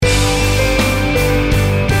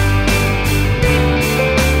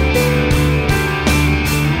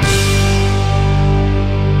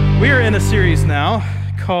series now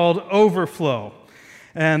called Overflow.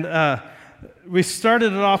 And we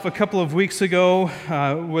started it off a couple of weeks ago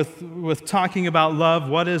with talking about love.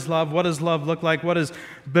 What is love? What does love look like? What is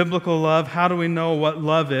biblical love? How do we know what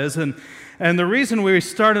love is? And the reason we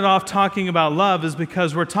started off talking about love is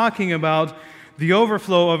because we're talking about the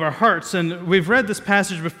overflow of our hearts. And we've read this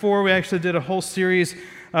passage before. We actually did a whole series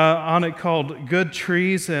on it called Good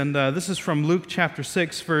Trees. And this is from Luke chapter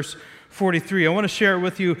 6, verse 43. I want to share it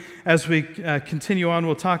with you as we continue on.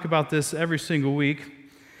 We'll talk about this every single week.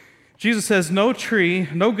 Jesus says, no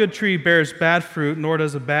good tree bears bad fruit, nor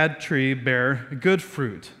does a bad tree bear good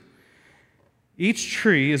fruit. Each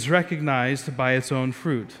tree is recognized by its own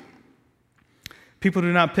fruit. People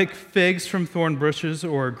do not pick figs from thorn bushes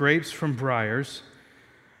or grapes from briars.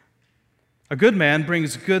 A good man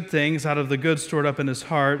brings good things out of the good stored up in his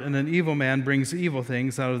heart, and an evil man brings evil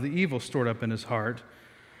things out of the evil stored up in his heart.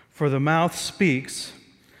 For the mouth speaks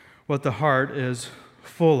what the heart is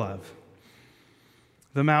full of.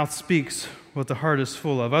 The mouth speaks what the heart is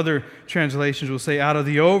full of. Other translations will say, out of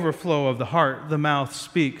the overflow of the heart, the mouth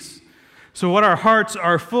speaks. So what our hearts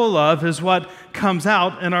are full of is what comes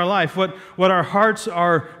out in our life. What our hearts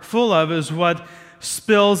are full of is what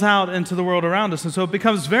spills out into the world around us. And so it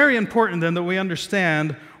becomes very important then that we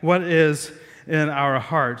understand what is in our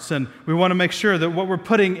hearts. And we want to make sure that what we're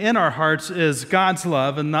putting in our hearts is God's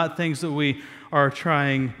love and not things that we are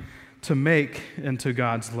trying to make into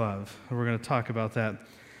God's love. And we're going to talk about that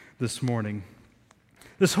this morning.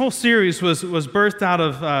 This whole series was birthed out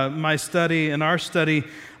of my study and our study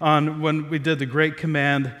on when we did the Great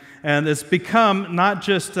Command, and it's become not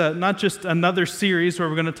just another series where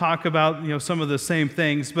we're going to talk about some of the same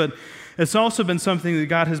things, but it's also been something that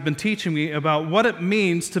God has been teaching me about what it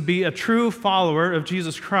means to be a true follower of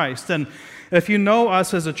Jesus Christ. And if you know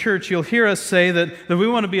us as a church, you'll hear us say that we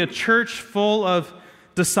want to be a church full of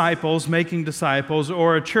disciples, making disciples,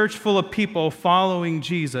 or a church full of people following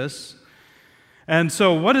Jesus. And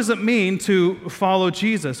so what does it mean to follow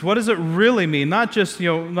Jesus? What does it really mean? Not just,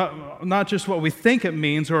 not just what we think it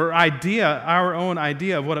means or our own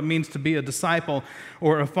idea of what it means to be a disciple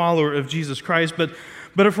or a follower of Jesus Christ, but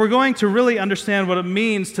if we're going to really understand what it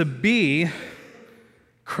means to be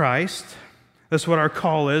Christ, that's what our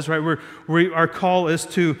call is, right? Our call is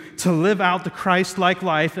to live out the Christ-like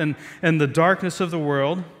life in the darkness of the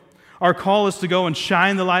world. Our call is to go and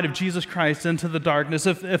shine the light of Jesus Christ into the darkness.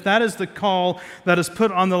 If that is the call that is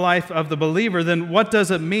put on the life of the believer, then what does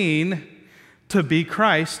it mean to be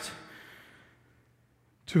Christ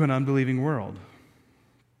to an unbelieving world?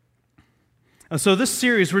 And so this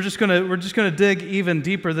series, we're just gonna dig even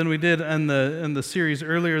deeper than we did in the series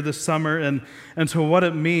earlier this summer, and to what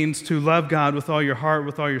it means to love God with all your heart,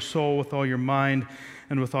 with all your soul, with all your mind,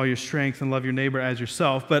 and with all your strength, and love your neighbor as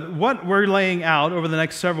yourself. But what we're laying out over the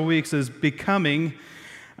next several weeks is becoming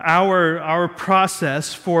our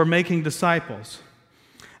process for making disciples.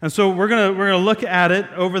 And so we're gonna look at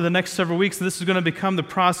it over the next several weeks. This is going to become the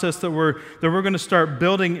process that we're going to start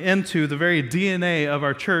building into the very DNA of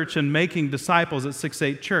our church and making disciples at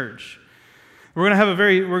 6-8 Church. We're going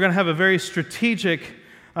to have a very strategic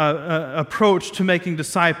approach to making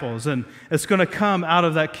disciples, and it's going to come out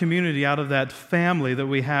of that community, out of that family that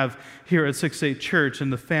we have here at 6-8 Church,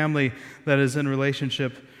 and the family that is in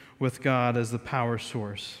relationship with God as the power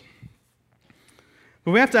source.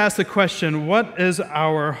 But we have to ask the question, what is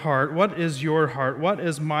our heart? What is your heart? What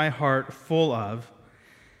is my heart full of?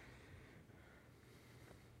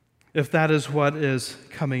 If that is what is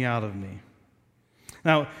coming out of me.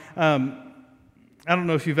 Now, I don't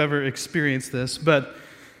know if you've ever experienced this, but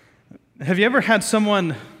have you ever had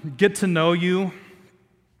someone get to know you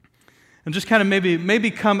and just kind of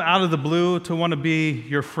maybe come out of the blue to want to be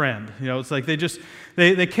your friend? It's like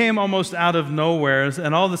they came almost out of nowhere,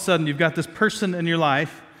 and all of a sudden you've got this person in your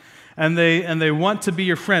life, and they want to be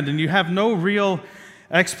your friend, and you have no real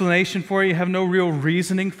explanation for it. You have no real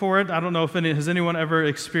reasoning for it. I don't know if has anyone ever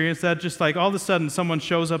experienced that. Just like all of a sudden someone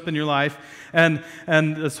shows up in your life, and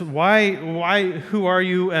it's why, who are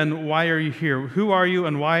you, and why are you here? Who are you,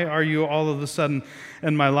 and why are you all of a sudden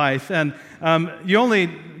in my life? And you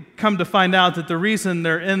only come to find out that the reason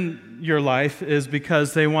they're in your life is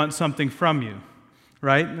because they want something from you,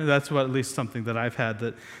 right? That's what, at least something that I've had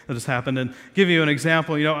that has happened. And give you an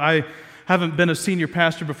example, I haven't been a senior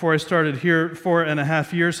pastor before I started here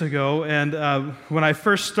 4.5 years ago, and when I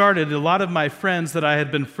first started, a lot of my friends that I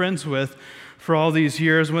had been friends with for all these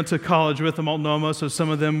years, went to college with them, Multnomah, so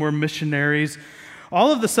some of them were missionaries.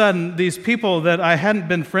 All of a sudden, these people that I hadn't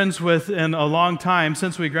been friends with in a long time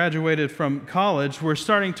since we graduated from college were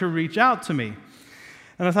starting to reach out to me.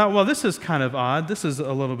 And I thought, well, this is kind of odd. This is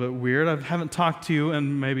a little bit weird. I haven't talked to you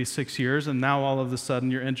in maybe 6 years, and now all of a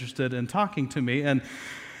sudden you're interested in talking to me. And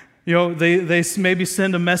they maybe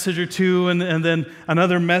send a message or two, and then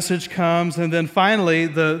another message comes, and then finally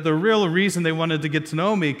the real reason they wanted to get to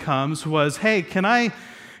know me was, hey, can I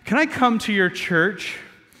come to your church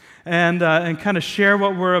and kind of share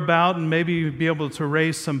what we're about, and maybe be able to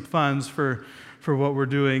raise some funds for what we're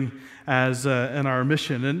doing as in our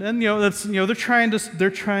mission. And they're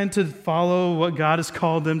trying to follow what God has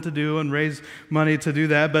called them to do and raise money to do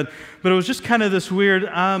that. But it was just kind of this weird.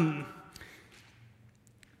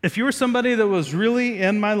 If you were somebody that was really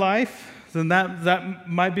in my life, then that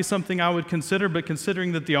might be something I would consider. But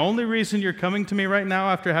considering that the only reason you're coming to me right now,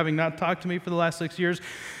 after having not talked to me for the last 6 years,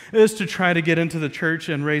 is to try to get into the church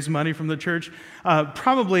and raise money from the church,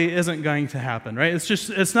 probably isn't going to happen, right?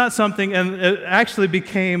 It's not something, and it actually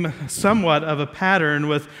became somewhat of a pattern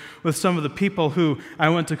with some of the people who I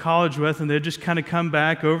went to college with, and they just kind of come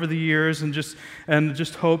back over the years and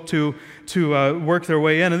just hope to work their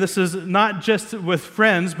way in. And this is not just with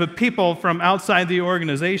friends, but people from outside the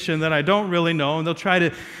organization that I don't really know, and they'll try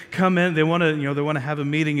to come in. They want to have a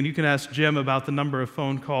meeting, and you can ask Jim about the number of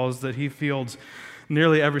phone calls that he fields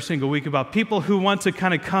nearly every single week about people who want to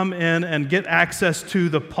kind of come in and get access to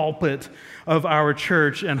the pulpit of our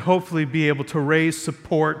church and hopefully be able to raise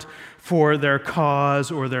support for their cause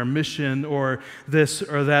or their mission or this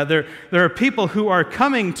or that. There are people who are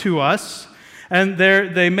coming to us, and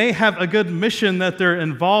they may have a good mission that they're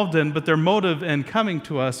involved in, but their motive in coming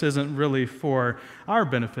to us isn't really for our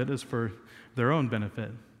benefit, it's for their own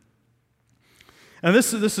benefit. And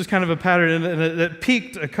this is kind of a pattern, and it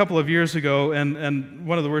peaked a couple of years ago, and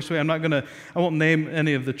one of the worst ways, I won't name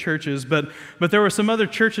any of the churches, but there were some other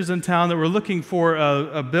churches in town that were looking for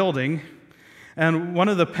a building, and one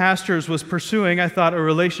of the pastors was pursuing, I thought, a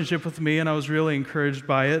relationship with me, and I was really encouraged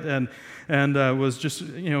by it, and was just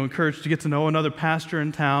encouraged to get to know another pastor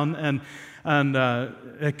in town, and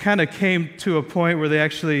it kind of came to a point where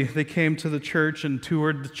they came to the church and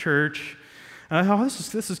toured the church. And I thought,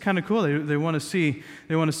 this is kind of cool. They want to see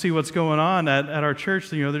what's going on at our church.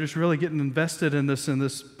 They're just really getting invested in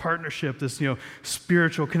this partnership, this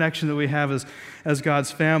spiritual connection that we have as God's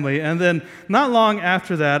family. And then not long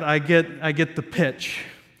after that, I get the pitch.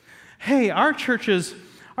 Hey, our churches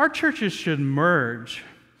should merge.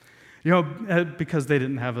 Because they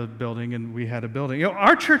didn't have a building and we had a building.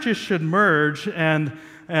 Our churches should merge, and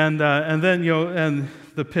then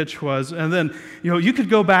the pitch was, and then you could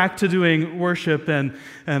go back to doing worship, and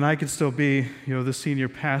I could still be the senior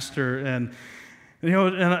pastor, and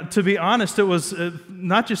to be honest, it was it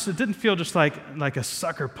didn't feel just like a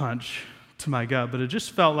sucker punch to my gut, but it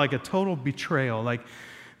just felt like a total betrayal. Like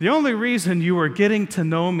the only reason you were getting to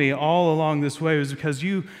know me all along this way was because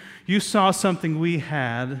you saw something we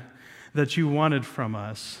had that you wanted from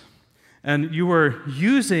us, and you were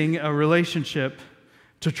using a relationship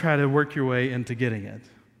to try to work your way into getting it.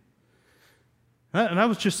 And that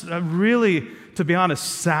was just really, to be honest,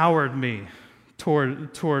 soured me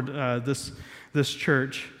toward this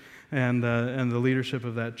church and the leadership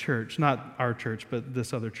of that church. Not our church, but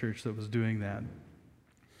this other church that was doing that.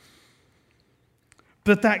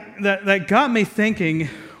 But that got me thinking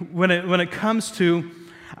when it comes to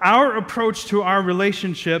our approach to our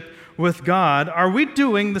relationship with God. Are we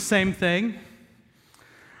doing the same thing?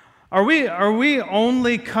 Are we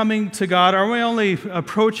only coming to God? Are we only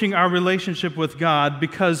approaching our relationship with God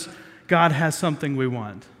because God has something we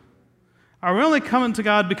want? Are we only coming to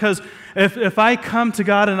God because if I come to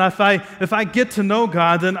God and if I get to know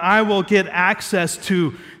God, then I will get access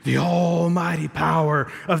to the almighty power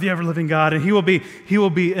of the ever-living God, and He will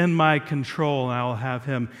be in my control, and I will have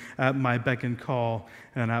Him at my beck and call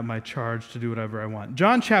and at my charge to do whatever I want.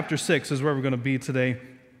 John chapter 6 is where we're going to be today.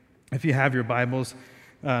 If you have your Bibles,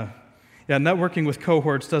 networking with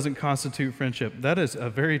cohorts doesn't constitute friendship. That is a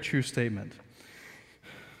very true statement.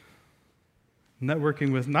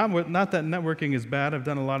 Networking with, not that networking is bad. I've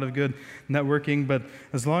done a lot of good networking, but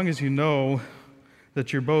as long as you know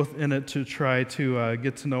that you're both in it to try to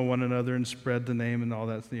get to know one another and spread the name and all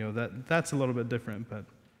that, that's a little bit different. But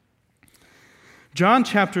John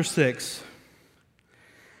chapter 6,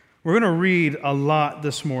 we're going to read a lot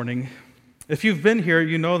this morning. If you've been here,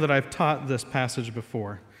 you know that I've taught this passage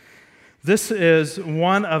before. This is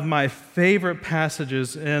one of my favorite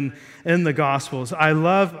passages in the Gospels. I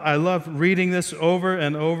love reading this over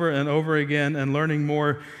and over and over again and learning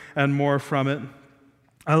more and more from it.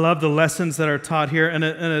 I love the lessons that are taught here, and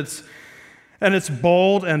it's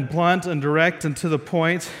bold and blunt and direct and to the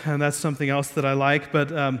point, and that's something else that I like.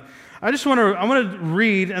 But I want to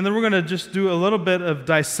read, and then we're going to just do a little bit of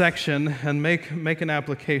dissection and make an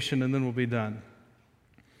application, and then we'll be done.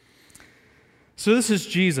 So this is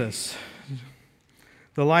Jesus,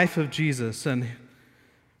 the life of Jesus, and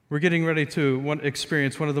we're getting ready to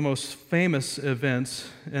experience one of the most famous events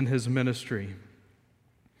in his ministry.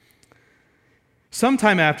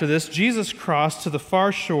 Sometime after this, Jesus crossed to the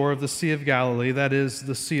far shore of the Sea of Galilee, that is,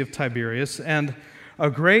 the Sea of Tiberias, and a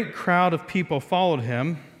great crowd of people followed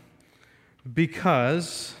him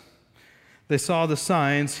because they saw the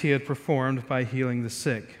signs he had performed by healing the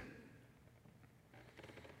sick.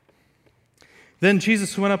 Then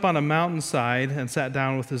Jesus went up on a mountainside and sat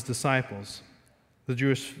down with his disciples. The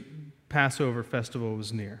Jewish Passover festival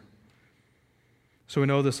was near. So we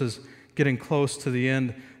know this is getting close to the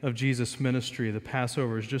end of Jesus' ministry. The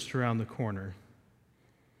Passover is just around the corner.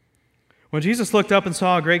 When Jesus looked up and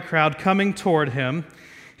saw a great crowd coming toward him,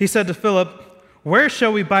 he said to Philip, "Where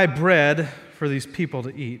shall we buy bread for these people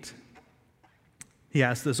to eat?" He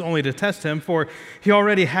asked this only to test him, for he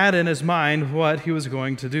already had in his mind what he was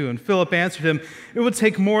going to do. And Philip answered him, "It would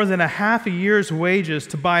take more than a half a year's wages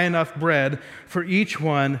to buy enough bread for each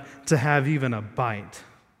one to have even a bite."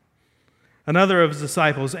 Another of his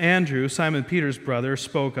disciples, Andrew, Simon Peter's brother,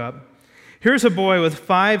 spoke up. "Here's a boy with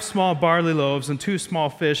 5 small barley loaves and 2 small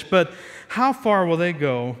fish, but how far will they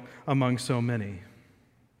go among so many?"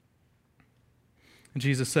 And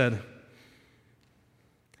Jesus said,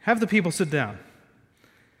 "Have the people sit down."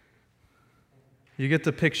 You get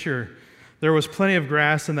the picture. There was plenty of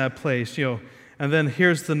grass in that place, and then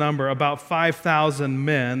here's the number, about 5,000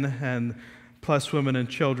 men and plus women and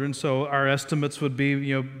children. So our estimates would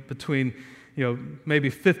be, between,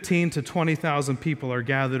 maybe 15 to 20,000 people are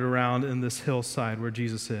gathered around in this hillside where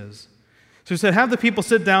Jesus is. So he said, "Have the people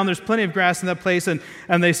sit down. There's plenty of grass in that place," and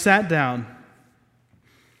they sat down.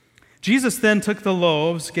 Jesus then took the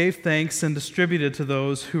loaves, gave thanks, and distributed to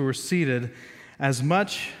those who were seated as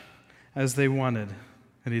much as they wanted,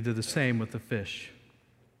 and he did the same with the fish.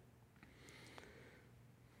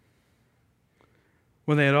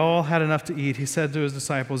 When they had all had enough to eat, he said to his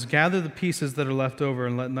disciples, "Gather the pieces that are left over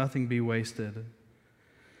and let nothing be wasted."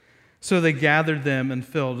 So they gathered them and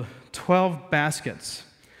filled 12 baskets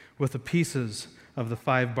with the pieces of the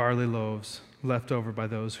 5 barley loaves left over by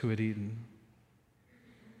those who had eaten.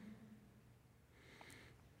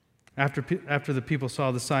 After the people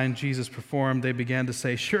saw the sign Jesus performed, they began to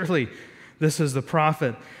say, "Surely this is the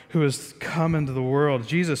prophet who has come into the world."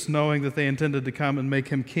 Jesus, knowing that they intended to come and make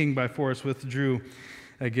him king by force, withdrew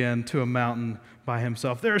again to a mountain by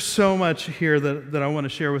himself. There's so much here that I want to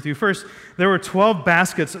share with you. First, there were 12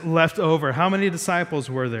 baskets left over. How many disciples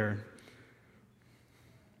were there?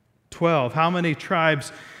 12. How many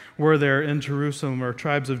tribes were there in Jerusalem, or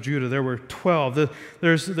tribes of Judah? There were 12.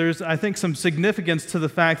 There's I think, some significance to the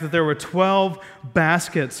fact that there were 12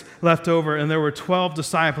 baskets left over, and there were 12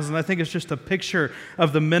 disciples. And I think it's just a picture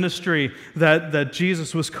of the ministry that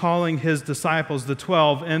Jesus was calling his disciples, the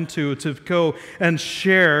 12, into, to go and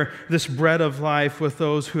share this bread of life with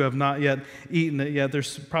those who have not yet eaten it yet.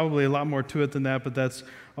 There's probably a lot more to it than that, but that's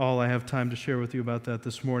all I have time to share with you about that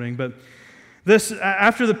this morning. But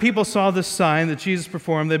after the people saw this sign that Jesus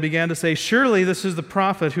performed, they began to say, "Surely this is the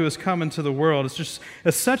prophet who has come into the world."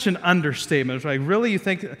 It's such an understatement. It's like, really, you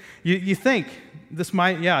think this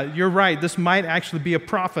might, you're right, this might actually be a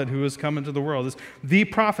prophet who has come into the world. This the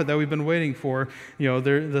prophet that we've been waiting for.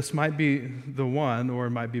 This might be the one, or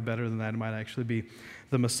it might be better than that. It might actually be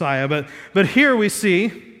the Messiah. But here we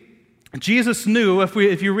see Jesus knew,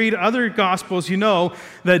 if you read other Gospels, you know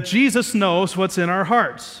that Jesus knows what's in our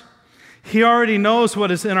hearts. He already knows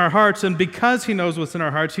what is in our hearts, and because he knows what's in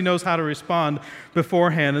our hearts, he knows how to respond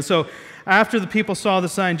beforehand. And so after the people saw the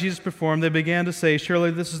sign Jesus performed, they began to say,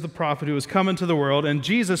 "Surely this is the prophet who has come into the world." And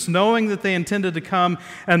Jesus, knowing that they intended to come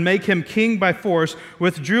and make him king by force,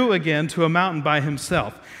 withdrew again to a mountain by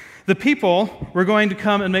himself. The people were going to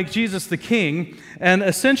come and make Jesus the king, and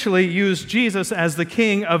essentially use Jesus as the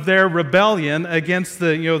king of their rebellion against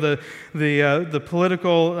the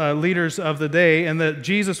political leaders of the day, and that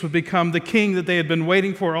Jesus would become the king that they had been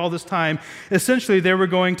waiting for all this time. Essentially, they were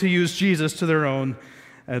going to use Jesus to their own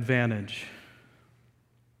advantage.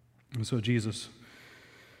 And so Jesus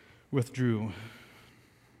withdrew.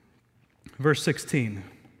 Verse 16.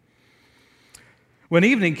 When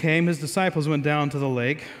evening came, his disciples went down to the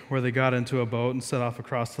lake, where they got into a boat and set off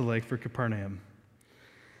across the lake for Capernaum.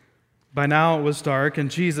 By now it was dark, and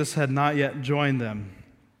Jesus had not yet joined them.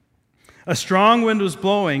 A strong wind was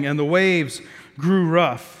blowing, and the waves grew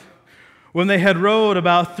rough. When they had rowed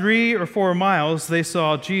about 3 or 4 miles, they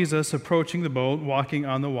saw Jesus approaching the boat, walking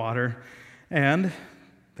on the water, and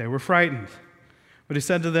they were frightened. But he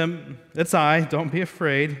said to them, "It's I, don't be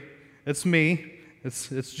afraid. It's me. It's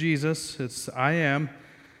Jesus. It's I am."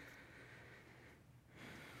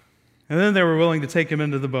 And then they were willing to take him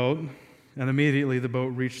into the boat, and immediately the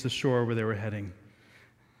boat reached the shore where they were heading.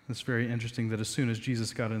 It's very interesting that as soon as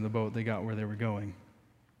Jesus got in the boat, they got where they were going.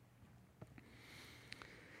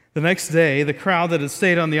 The next day, the crowd that had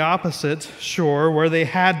stayed on the opposite shore where they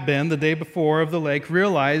had been the day before of the lake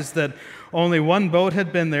realized that only one boat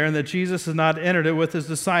had been there and that Jesus had not entered it with his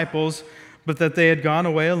disciples, but that they had gone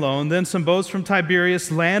away alone. Then some boats from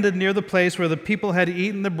Tiberias landed near the place where the people had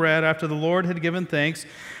eaten the bread after the Lord had given thanks.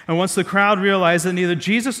 And once the crowd realized that neither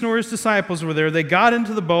Jesus nor his disciples were there, they got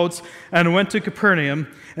into the boats and went to Capernaum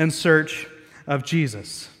in search of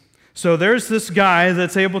Jesus. So there's this guy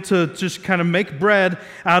that's able to just kind of make bread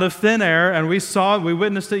out of thin air, and we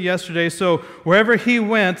witnessed it yesterday. So wherever he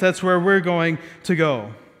went, that's where we're going to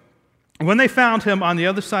go. When they found him on the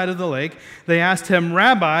other side of the lake, they asked him,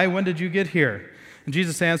 "Rabbi, when did you get here?" And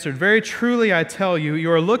Jesus answered, "Very truly I tell you,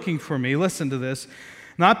 you are looking for me," listen to this,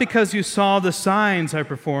 "not because you saw the signs I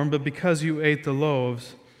performed, but because you ate the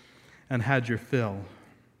loaves and had your fill."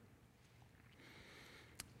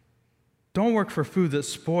 Don't work for food that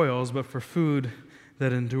spoils, but for food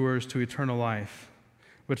that endures to eternal life,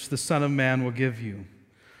 which the Son of Man will give you.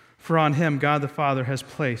 For on him God the Father has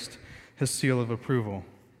placed his seal of approval.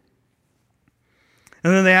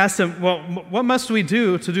 And then they asked him, "Well, what must we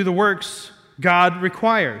do to do the works God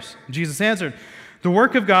requires?" Jesus answered, "The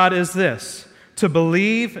work of God is this, to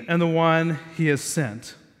believe in the one he has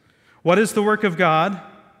sent." What is the work of God?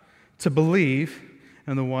 To believe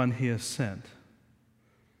in the one he has sent.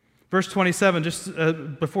 Verse 27, just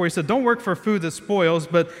before he said, "Don't work for food that spoils,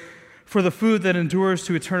 but for the food that endures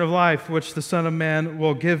to eternal life, which the Son of Man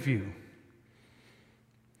will give you."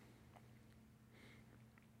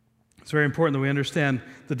 It's very important that we understand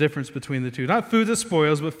the difference between the two. Not food that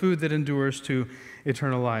spoils, but food that endures to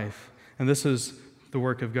eternal life. And this is the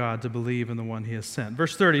work of God, to believe in the one he has sent.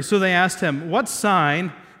 Verse 30, so they asked him, "What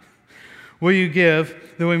sign will you give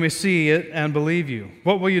that we may see it and believe you?"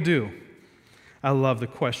 What will you do? I love the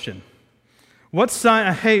question. What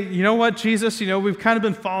sign? Hey, you know what, Jesus? We've kind of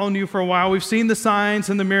been following you for a while. We've seen the signs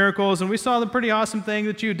and the miracles, and we saw the pretty awesome thing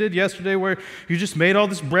that you did yesterday where you just made all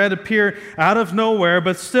this bread appear out of nowhere,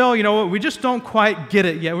 but still, you know what? We just don't quite get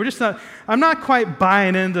it yet. I'm not quite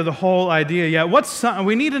buying into the whole idea yet. What sign?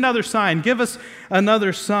 We need another sign. Give us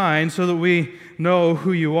another sign so that we know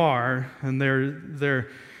who you are. And the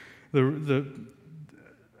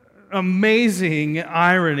amazing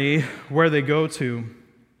irony where they go to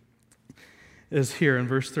is here in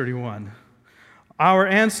verse 31. "Our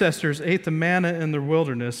ancestors ate the manna in the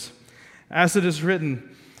wilderness. As it is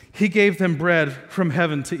written, he gave them bread from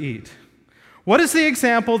heaven to eat." What is the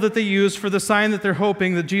example that they use for the sign that they're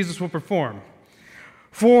hoping that Jesus will perform?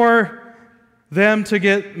 For them to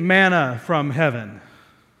get manna from heaven.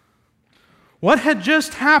 What had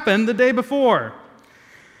just happened the day before?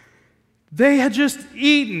 They had just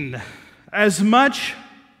eaten as much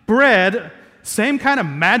bread, same kind of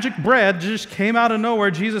magic bread, just came out of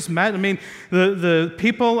nowhere. The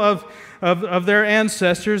people of their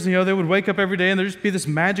ancestors, they would wake up every day and there'd just be this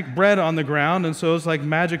magic bread on the ground, and so it's like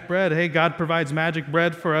magic bread. Hey, God provides magic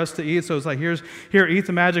bread for us to eat, so it's like, here, eat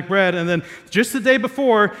the magic bread. And then just the day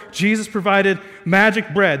before, Jesus provided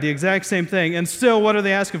magic bread, the exact same thing. And still, what are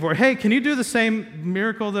they asking for? Hey, can you do the same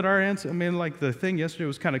miracle that our ancestors? Like the thing yesterday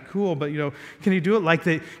was kind of cool, but can you do it like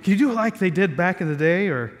they did back in the day?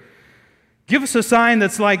 Or give us a sign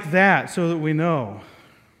that's like that so that we know.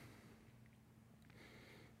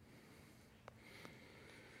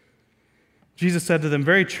 Jesus said to them,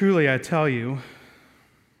 "Very truly I tell you,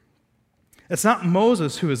 it's not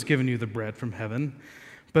Moses who has given you the bread from heaven,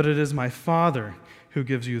 but it is my Father who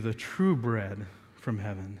gives you the true bread from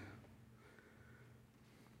heaven.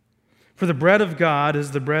 For the bread of God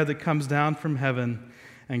is the bread that comes down from heaven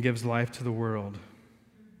and gives life to the world."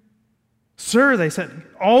 "Sir," they said,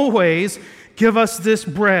 "always give us this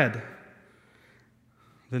bread."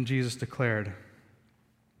 Then Jesus declared,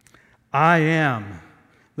 "I am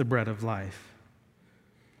the bread of life.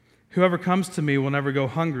 Whoever comes to me will never go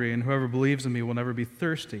hungry, and whoever believes in me will never be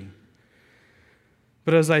thirsty.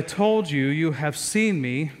 But as I told you, you have seen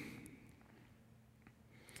me,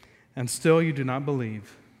 and still you do not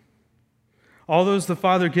believe. All those the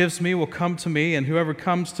Father gives me will come to me, and whoever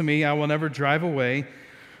comes to me I will never drive away.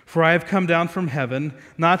 For I have come down from heaven,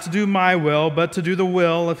 not to do my will, but to do the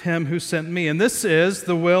will of him who sent me. And this is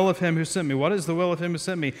the will of him who sent me." What is the will of him who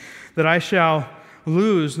sent me? "That I shall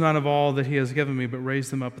lose none of all that he has given me, but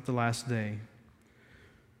raise them up at the last day.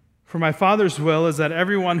 For my Father's will is that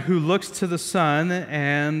everyone who looks to the Son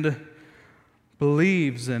and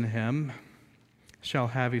believes in him shall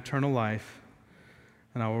have eternal life,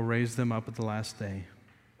 and I will raise them up at the last day.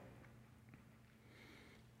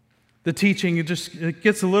 The teaching, it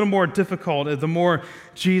gets a little more difficult the more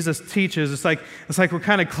Jesus teaches. It's like we're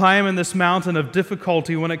kind of climbing this mountain of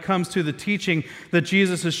difficulty when it comes to the teaching that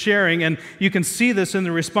Jesus is sharing. And you can see this in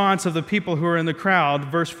the response of the people who are in the crowd.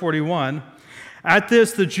 Verse 41. At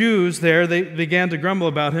this, the Jews there, they began to grumble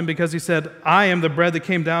about him because he said, I am the bread that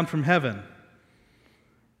came down from heaven.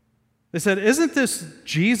 They said, isn't this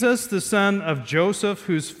Jesus, the son of Joseph,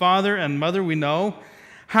 whose father and mother we know?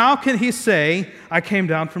 How can he say, I came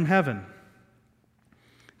down from heaven?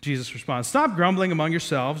 Jesus responds, stop grumbling among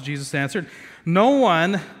yourselves. Jesus answered, no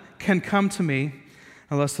one can come to me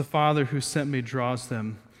unless the Father who sent me draws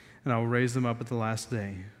them, and I will raise them up at the last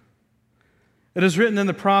day. It is written in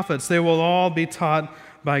the prophets, they will all be taught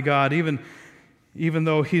by God. Even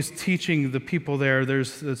though he's teaching the people there,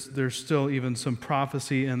 there's still even some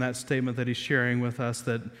prophecy in that statement that he's sharing with us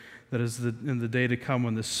that is in the day to come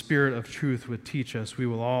when the Spirit of truth would teach us. We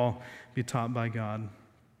will all be taught by God.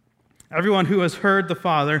 Everyone who has heard the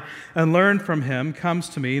Father and learned from him comes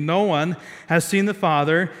to me. No one has seen the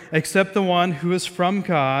Father except the one who is from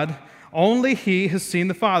God. Only he has seen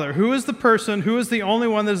the Father. Who is the person, who is the only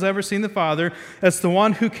one that has ever seen the Father? It's the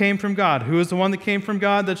one who came from God. Who is the one that came from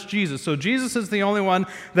God? That's Jesus. So Jesus is the only one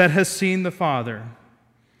that has seen the Father.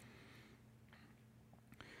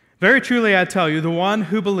 Very truly, I tell you, the one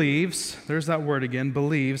who believes, there's that word again,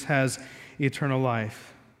 believes, has eternal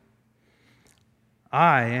life.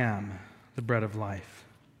 I am the bread of life.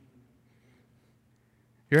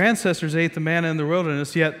 Your ancestors ate the manna in the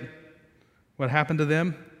wilderness, yet what happened to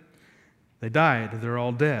them? They died. They're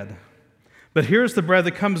all dead. But here's the bread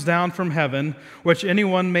that comes down from heaven, which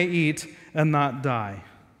anyone may eat and not die.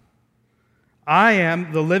 I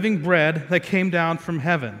am the living bread that came down from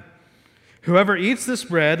heaven. Whoever eats this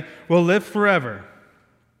bread will live forever.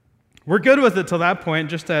 We're good with it till that point,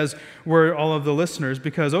 just as were all of the listeners,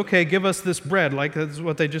 because, okay, give us this bread, like that's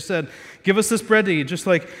what they just said. Give us this bread to eat, just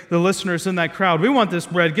like the listeners in that crowd. We want this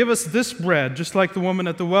bread. Give us this bread, just like the woman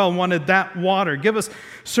at the well wanted that water. Give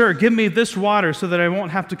me this water so that I won't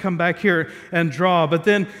have to come back here and draw. But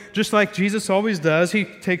then, just like Jesus always does, he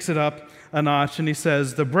takes it up a notch and he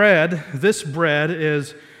says, this bread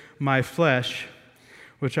is my flesh,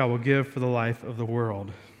 which I will give for the life of the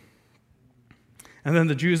world. And then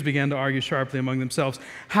the Jews began to argue sharply among themselves.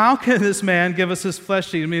 How can this man give us his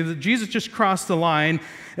flesh to eat? I mean, Jesus just crossed the line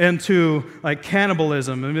into like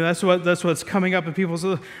cannibalism. I mean, that's what's coming up in people's.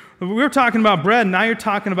 We were talking about bread, and now you're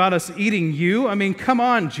talking about us eating you? I mean, come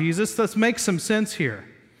on, Jesus, let's make some sense here.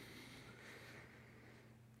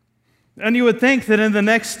 And you would think that in the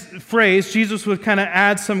next phrase, Jesus would kind of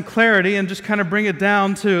add some clarity and just kind of bring it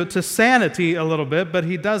down to sanity a little bit, but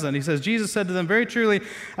he doesn't. He says, Jesus said to them, very truly,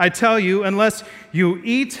 I tell you, unless you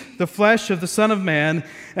eat the flesh of the Son of Man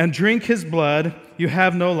and drink his blood, you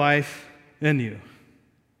have no life in you.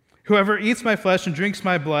 Whoever eats my flesh and drinks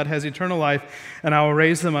my blood has eternal life, and I will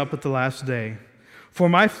raise them up at the last day. For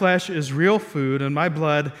my flesh is real food, and my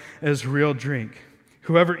blood is real drink.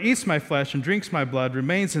 Whoever eats my flesh and drinks my blood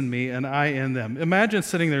remains in me, and I in them. Imagine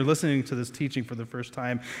sitting there listening to this teaching for the first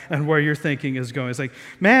time and where your thinking is going. It's like,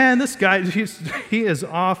 man, this guy, he is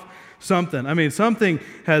off something. I mean, something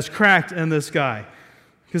has cracked in this guy.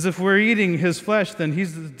 Because if we're eating his flesh, then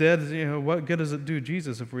he's dead. You know, what good does it do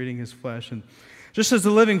Jesus if we're eating his flesh? And just as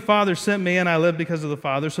the living Father sent me and I live because of the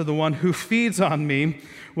Father, so the one who feeds on me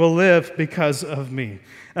will live because of me.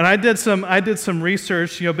 And I did some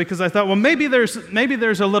research, because I thought, well, maybe there's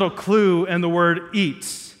a little clue in the word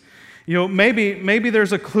eats. Maybe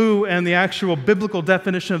there's a clue in the actual biblical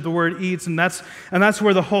definition of the word eats, and that's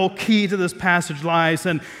where the whole key to this passage lies.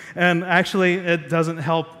 And actually, it doesn't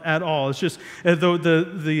help at all. It's just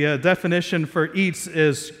the definition for eats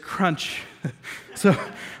is crunch. So,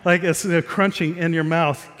 like it's a crunching in your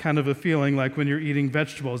mouth kind of a feeling, like when you're eating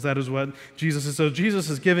vegetables. That is what Jesus is. So Jesus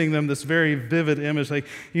is giving them this very vivid image, like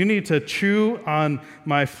you need to chew on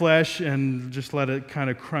my flesh and just let it kind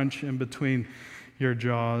of crunch in between your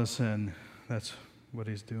jaws, and that's what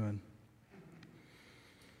he's doing.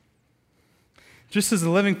 Just as the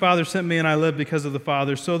living Father sent me and I live because of the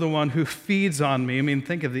Father, so the one who feeds on me, I mean,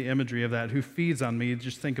 think of the imagery of that, who feeds on me.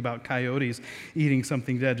 Just think about coyotes eating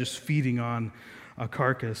something dead, just feeding on a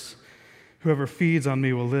carcass. Whoever feeds on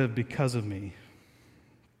me will live because of me.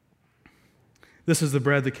 This is the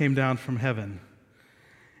bread that came down from heaven.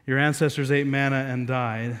 Your ancestors ate manna and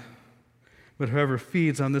died, but whoever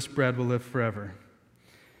feeds on this bread will live forever.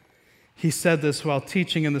 He said this while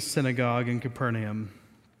teaching in the synagogue in Capernaum.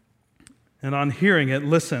 And on hearing it,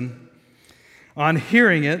 listen, On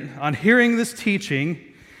hearing it, on hearing this teaching,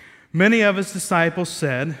 many of his disciples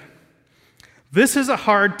said, "This is a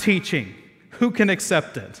hard teaching. Who can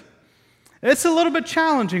accept it?" It's a little bit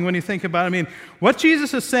challenging when you think about it. I mean, what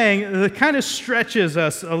Jesus is saying, it kind of stretches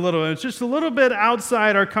us a little. It's just a little bit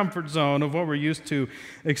outside our comfort zone of what we're used to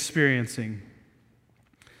experiencing.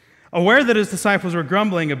 Aware that his disciples were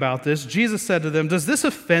grumbling about this, Jesus said to them, "Does this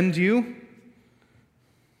offend you?"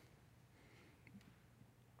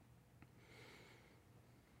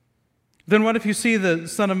 Then what if you see the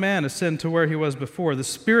Son of Man ascend to where he was before? The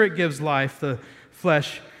Spirit gives life, the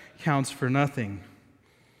flesh counts for nothing.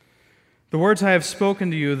 The words I have spoken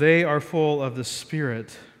to you, they are full of the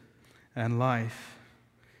Spirit and life.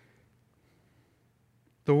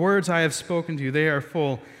 The words I have spoken to you, they are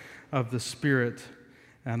full of the Spirit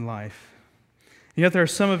and life. And yet there are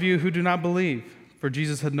some of you who do not believe, for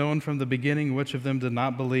Jesus had known from the beginning which of them did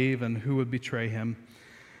not believe and who would betray him.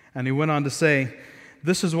 And he went on to say,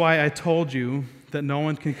 "This is why I told you that no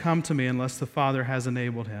one can come to me unless the Father has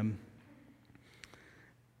enabled him."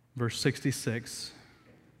 Verse 66.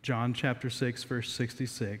 John chapter 6, verse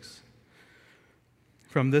 66.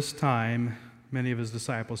 From this time, many of his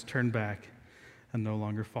disciples turned back and no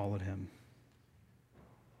longer followed him.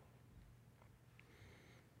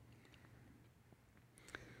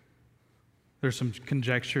 There's some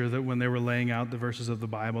conjecture that when they were laying out the verses of the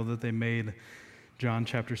Bible that they made John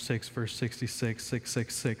chapter 6, verse 66,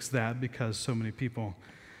 666, that because so many people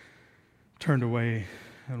turned away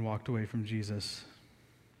and walked away from Jesus.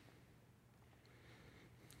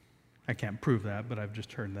 I can't prove that, but I've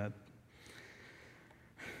just heard that.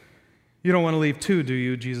 You don't want to leave too, do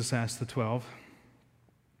you? Jesus asked the 12.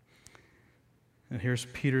 And here's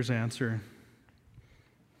Peter's answer.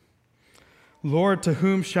 "Lord, to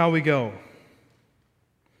whom shall we go?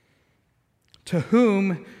 To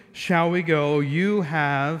whom shall we go? You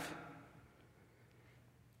have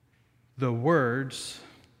the words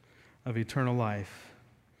of eternal life.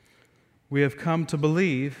 We have come to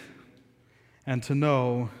believe and to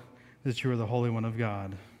know that you are the Holy One of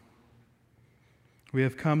God." We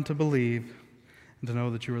have come to believe and to know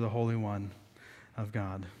that you are the Holy One of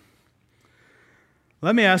God.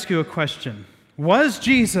 Let me ask you a question. Was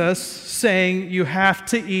Jesus saying you have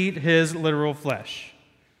to eat his literal flesh?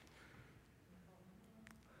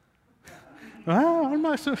 Well, I'm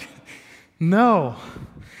not so. No.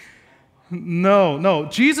 No.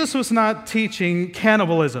 Jesus was not teaching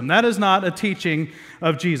cannibalism. That is not a teaching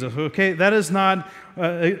of Jesus, okay? That does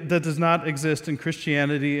not exist in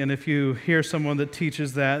Christianity, and if you hear someone that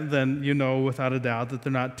teaches that, then you know without a doubt that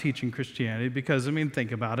they're not teaching Christianity, because, I mean,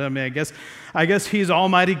 think about it. I mean, I guess he's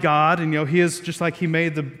Almighty God, and, he is just like he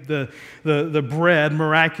made the bread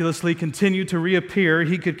miraculously continue to reappear.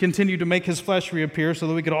 He could continue to make his flesh reappear so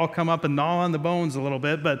that we could all come up and gnaw on the bones a little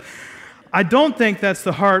bit, but I don't think that's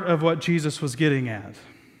the heart of what Jesus was getting at.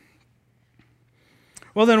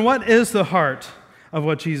 Well, then what is the heart of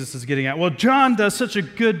what Jesus is getting at? Well, John does such a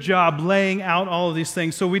good job laying out all of these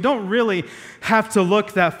things, so we don't really have to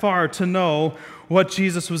look that far to know what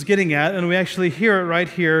Jesus was getting at, and we actually hear it right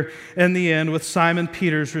here in the end with Simon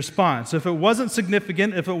Peter's response. If it wasn't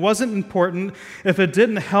significant, if it wasn't important, if it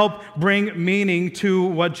didn't help bring meaning to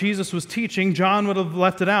what Jesus was teaching, John would have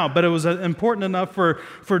left it out, but it was important enough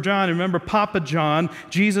for John, remember Papa John,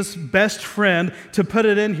 Jesus' best friend, to put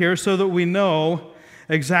it in here so that we know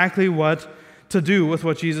exactly what to do with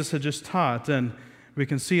what Jesus had just taught, and we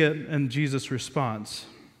can see it in Jesus' response.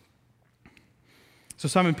 So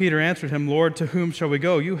Simon Peter answered him, "Lord, to whom shall we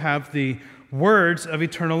go? You have the words of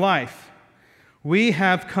eternal life. We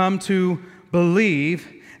have come to believe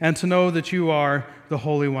and to know that you are the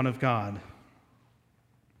Holy One of God."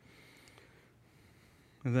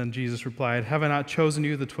 And then Jesus replied, "Have I not chosen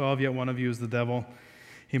you, the 12, yet one of you is the devil?"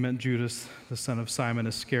 He meant Judas, the son of Simon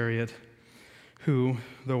Iscariot, who,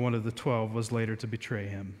 though one of the 12, was later to betray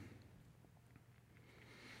him.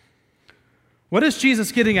 What is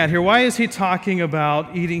Jesus getting at here? Why is he talking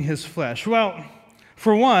about eating his flesh? Well,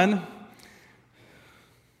 for one,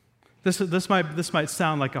 this might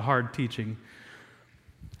sound like a hard teaching.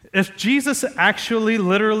 If Jesus actually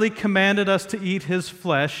literally commanded us to eat his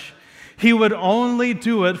flesh, he would only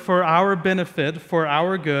do it for our benefit, for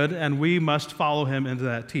our good, and we must follow him into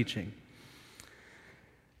that teaching.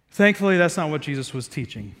 Thankfully, that's not what Jesus was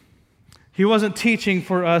teaching. He wasn't teaching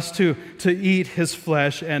for us to eat his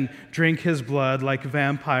flesh and drink his blood like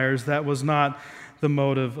vampires. That was not the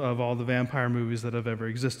motive of all the vampire movies that have ever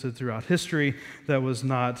existed throughout history. That was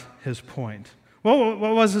not his point. Well,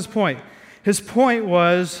 what was his point? His point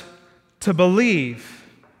was to believe,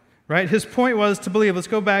 right? His point was to believe. Let's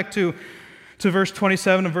go back to to verse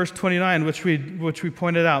 27 and verse 29, which we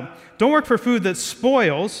pointed out. Don't work for food that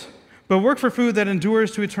spoils, but work for food that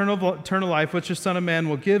endures to eternal life, which the Son of Man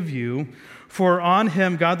will give you. For on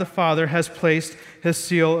him God the Father has placed his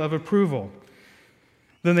seal of approval.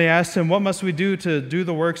 Then they asked him, what must we do to do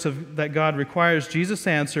the works that God requires? Jesus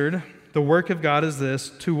answered, the work of God is this,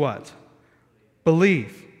 to what?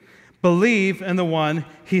 Believe. Believe in the one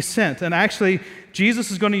he sent. And actually,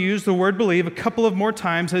 Jesus is going to use the word believe a couple of more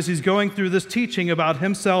times as he's going through this teaching about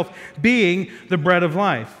himself being the bread of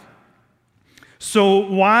life.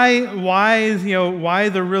 So why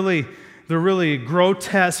the really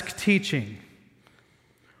grotesque teaching?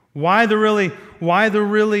 Why the really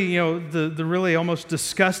almost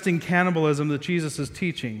disgusting cannibalism that Jesus is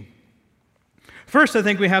teaching? First, I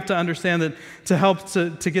think we have to understand that to help to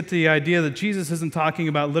get the idea that Jesus isn't talking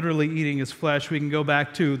about literally eating his flesh, we can go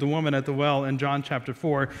back to the woman at the well in John chapter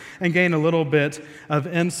 4 and gain a little bit of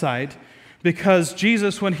insight. Because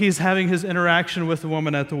Jesus, when he's having his interaction with the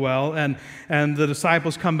woman at the well, and the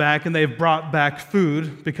disciples come back and they've brought back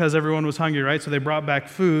food because everyone was hungry, right? So they brought back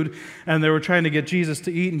food and they were trying to get Jesus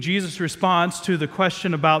to eat. And Jesus' response to the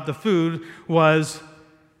question about the food was,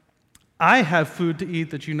 I have food to eat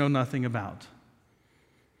that you know nothing about.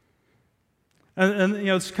 And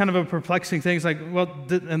it's kind of a perplexing thing. It's like,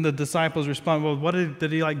 and the disciples respond, well, what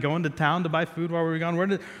did he like go into town to buy food while we were gone?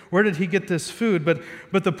 Where did he get this food? But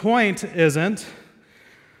the point isn't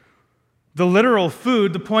the literal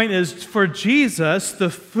food. The point is for Jesus, the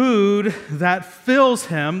food that fills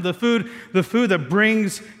him, the food that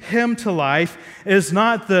brings him to life is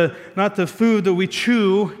not the food that we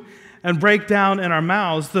chew and break down in our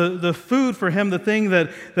mouths. The food for him, the thing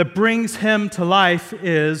that brings him to life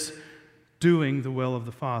is doing the will of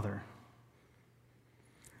the Father.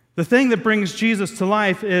 The thing that brings Jesus to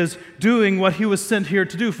life is doing what he was sent here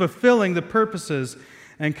to do, fulfilling the purposes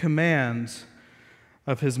and commands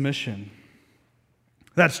of his mission.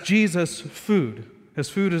 That's Jesus' food. His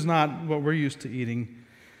food is not what we're used to eating.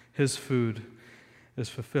 His food is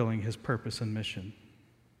fulfilling his purpose and mission.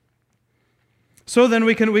 So then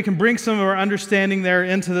we can bring some of our understanding there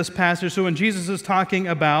into this passage. So when Jesus is talking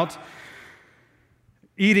about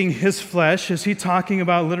eating his flesh, is he talking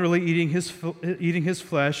about literally eating his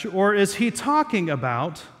flesh, or is he talking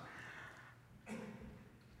about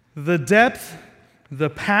the depth,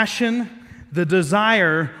 the passion, the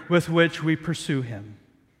desire with which we pursue him?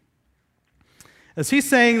 Is he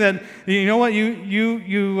saying that, you know what, you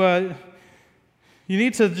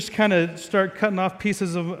need to just kind of start cutting off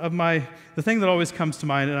pieces of the thing that always comes to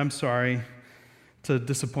mind, and I'm sorry to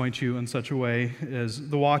disappoint you in such a way, is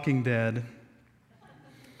The Walking Dead.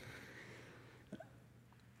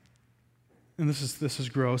 And this is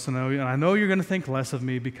gross, and I know you're going to think less of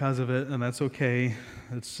me because of it, and that's okay.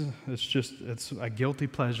 It's a guilty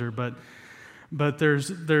pleasure, but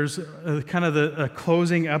there's a kind of a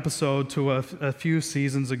closing episode to a few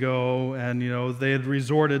seasons ago, and they had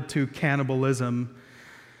resorted to cannibalism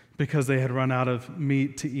because they had run out of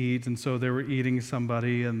meat to eat, and so they were eating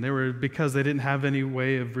somebody, and because they didn't have any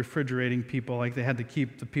way of refrigerating people, like they had to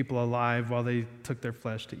keep the people alive while they took their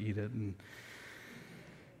flesh to eat it. And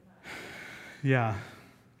yeah.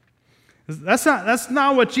 That's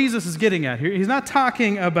not what Jesus is getting at here. He's not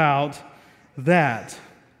talking about that.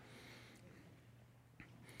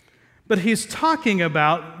 But he's talking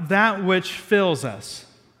about that which fills us,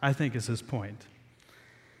 I think is his point.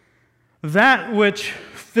 That which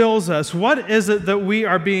fills us. What is it that we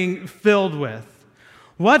are being filled with?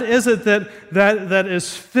 What is it that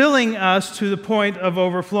is filling us to the point of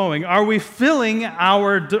overflowing? Are we filling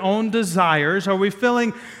our own desires? Are we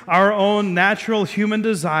filling our own natural human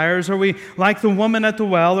desires? Are we like the woman at the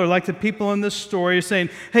well, or like the people in this story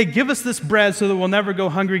saying, hey, give us this bread so that we'll never go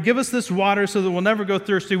hungry. Give us this water so that we'll never go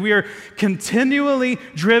thirsty. We are continually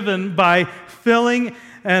driven by filling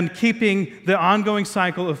and keeping the ongoing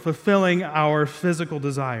cycle of fulfilling our physical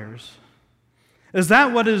desires. Is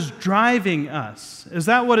that what is driving us? Is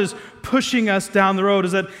that what is pushing us down the road?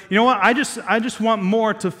 Is that, you know what, I just want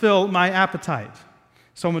more to fill my appetite.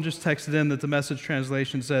 Someone just texted in that the Message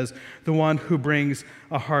translation says, the one who brings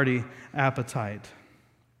a hearty appetite.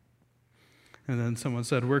 And then someone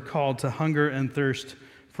said, we're called to hunger and thirst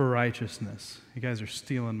for righteousness. You guys are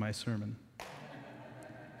stealing my sermon.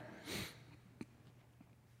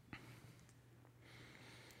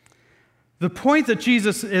 The point that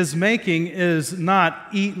Jesus is making is not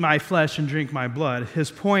eat my flesh and drink my blood. His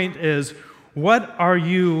point is, what are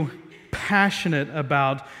you passionate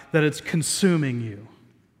about that it's consuming you?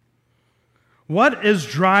 What is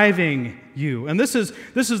driving you? And this is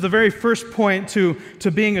the very first point to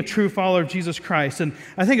being a true follower of Jesus Christ. And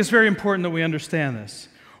I think it's very important that we understand this.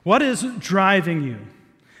 What is driving you?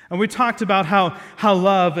 And we talked about how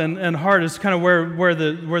love and heart is kind of where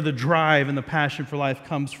the drive and the passion for life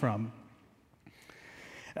comes from.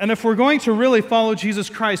 And if we're going to really follow Jesus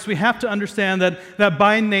Christ, we have to understand that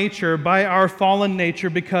by nature, by our fallen nature,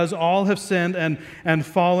 because all have sinned and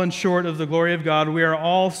fallen short of the glory of God, we are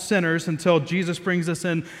all sinners until Jesus brings us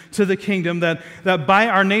into the kingdom, that by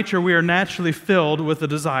our nature we are naturally filled with a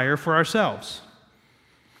desire for ourselves.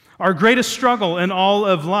 Our greatest struggle in all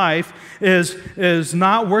of life is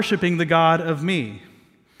not worshiping the God of me.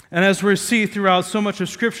 And as we see throughout so much of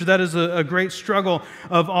Scripture, that is a great struggle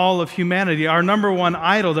of all of humanity. Our number one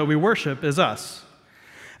idol that we worship is us.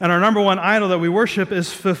 And our number one idol that we worship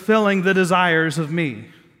is fulfilling the desires of me.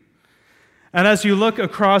 And as you look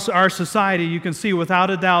across our society, you can see without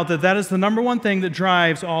a doubt that is the number one thing that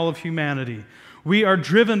drives all of humanity. We are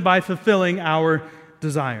driven by fulfilling our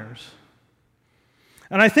desires.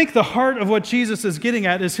 And I think the heart of what Jesus is getting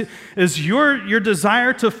at is your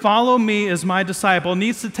desire to follow me as my disciple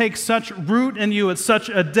needs to take such root in you at such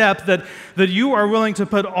a depth that you are willing to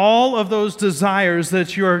put all of those desires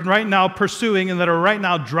that you're right now pursuing and that are right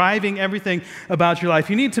now driving everything about your life.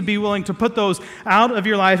 You need to be willing to put those out of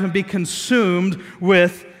your life and be consumed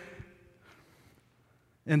with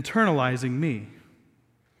internalizing me.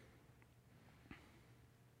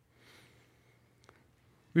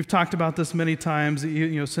 We've talked about this many times.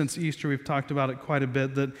 Since Easter, we've talked about it quite a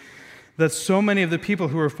bit, that so many of the people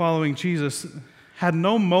who were following Jesus had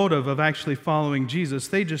no motive of actually following Jesus.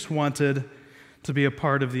 They just wanted to be a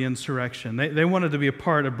part of the insurrection. They wanted to be a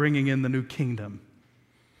part of bringing in the new kingdom.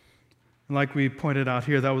 And like we pointed out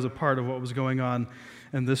here, that was a part of what was going on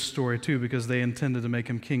in this story too, because they intended to make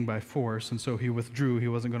him king by force, and so he withdrew. He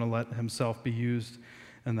wasn't going to let himself be used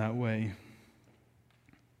in that way.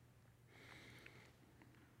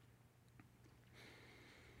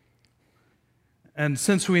 And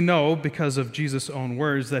since we know, because of Jesus' own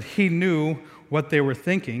words, that he knew what they were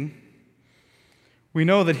thinking, we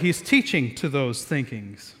know that he's teaching to those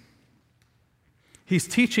thinkings. He's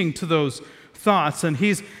teaching to those thoughts, and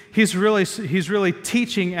he's really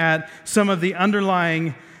teaching at some of the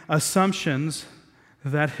underlying assumptions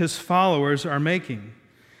that his followers are making.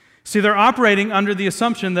 See, they're operating under the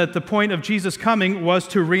assumption that the point of Jesus coming was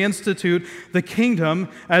to reinstitute the kingdom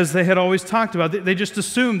as they had always talked about. They just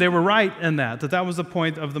assumed they were right in that was the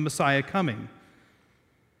point of the Messiah coming.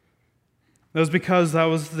 That was because that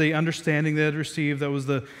was the understanding they had received, that was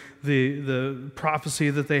the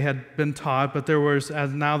prophecy that they had been taught, but there was,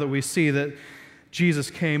 as now that we see that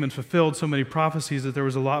Jesus came and fulfilled so many prophecies, that there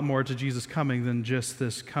was a lot more to Jesus coming than just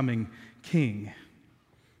this coming king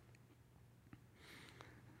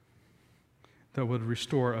that would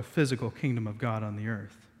restore a physical kingdom of God on the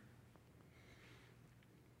earth.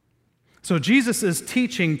 So Jesus is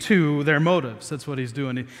teaching to their motives. That's what he's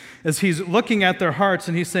doing. As he's looking at their hearts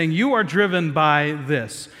and he's saying, you are driven by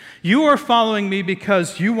this. You are following me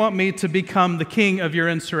because you want me to become the king of your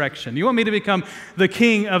insurrection. You want me to become the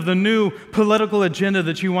king of the new political agenda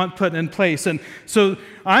that you want put in place. And so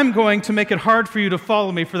I'm going to make it hard for you to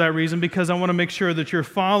follow me for that reason, because I want to make sure that you're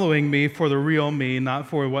following me for the real me, not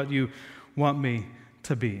for what you want me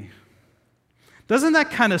to be. Doesn't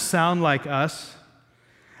that kind of sound like us?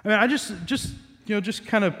 I mean, I just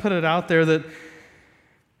kind of put it out there that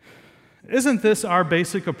isn't this our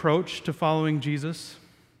basic approach to following Jesus?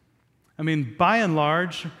 I mean, by and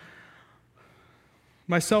large,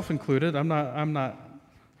 myself included, I'm not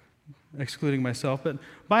excluding myself, but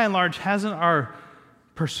by and large, hasn't our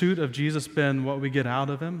pursuit of Jesus been what we get out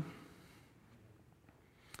of him?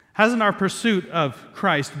 Hasn't our pursuit of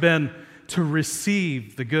Christ been to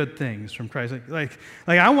receive the good things from Christ? Like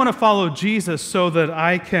I want to follow Jesus so that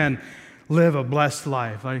I can live a blessed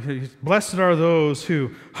life. Like, blessed are those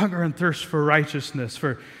who hunger and thirst for righteousness,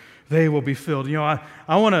 for they will be filled. I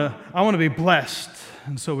want to be blessed,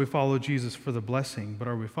 and so we follow Jesus for the blessing. But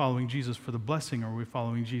are we following Jesus for the blessing, or are we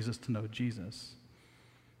following Jesus to know Jesus?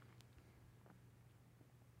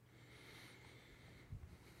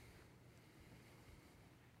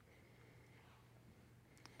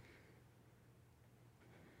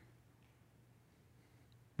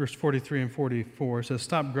 Verse 43 and 44 says,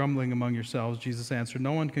 "Stop grumbling among yourselves." Jesus answered,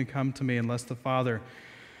 "No one can come to me unless the Father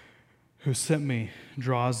who sent me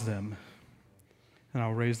draws them, and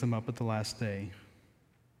I'll raise them up at the last day."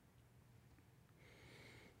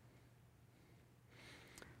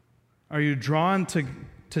 Are you drawn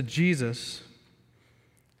to Jesus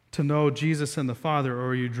to know Jesus and the Father, or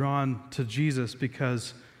are you drawn to Jesus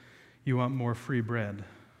because you want more free bread?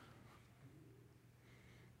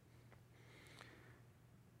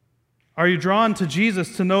 Are you drawn to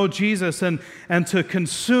Jesus, to know Jesus, and to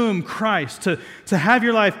consume Christ, to have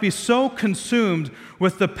your life be so consumed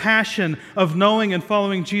with the passion of knowing and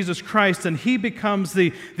following Jesus Christ, and He becomes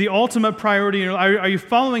the ultimate priority? Are you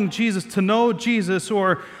following Jesus to know Jesus,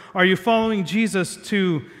 or are you following Jesus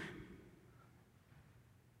to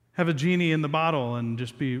have a genie in the bottle and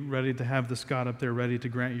just be ready to have this God up there ready to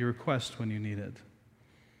grant your request when you need it?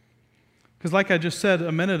 Because like I just said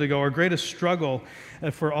a minute ago, our greatest struggle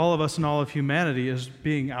for all of us and all of humanity is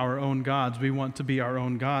being our own gods. We want to be our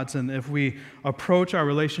own gods. And if we approach our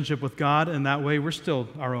relationship with God in that way, we're still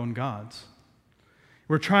our own gods.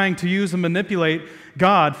 We're trying to use and manipulate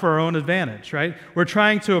God for our own advantage, right? We're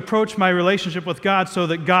trying to approach my relationship with God so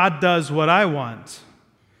that God does what I want.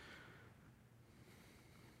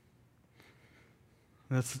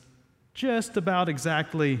 That's just about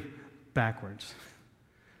exactly backwards.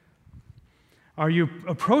 Are you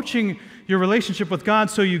approaching your relationship with God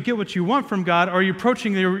so you get what you want from God? Or are you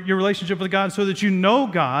approaching your relationship with God so that you know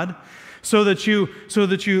God, so that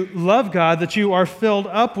you love God, that you are filled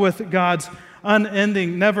up with God's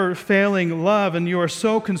unending, never-failing love, and you are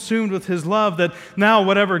so consumed with His love that now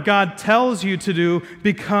whatever God tells you to do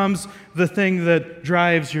becomes the thing that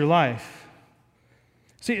drives your life?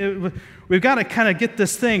 See, we've got to kind of get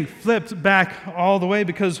this thing flipped back all the way,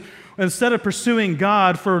 because instead of pursuing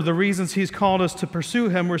God for the reasons He's called us to pursue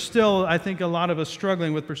Him, we're still, I think, a lot of us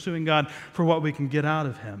struggling with pursuing God for what we can get out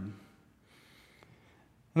of Him.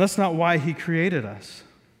 And that's not why He created us.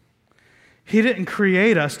 He didn't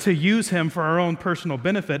create us to use Him for our own personal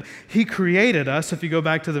benefit. He created us, if you go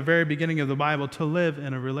back to the very beginning of the Bible, to live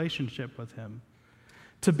in a relationship with Him,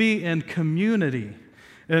 to be in community,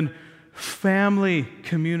 in family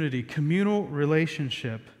community, communal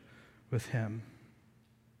relationship with Him.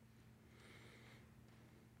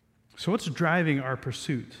 So what's driving our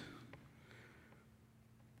pursuit?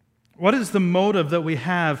 What is the motive that we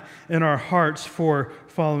have in our hearts for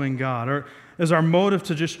following God? Or is our motive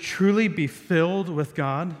to just truly be filled with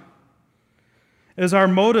God? Is our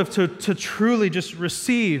motive to truly just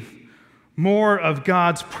receive more of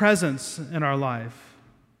God's presence in our life?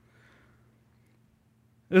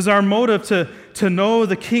 Is our motive to know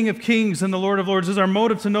the King of Kings and the Lord of Lords? Is our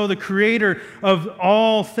motive to know the Creator of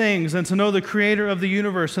all things, and to know the Creator of the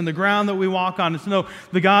universe and the ground that we walk on, and to know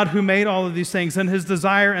the God who made all of these things and His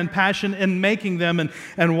desire and passion in making them,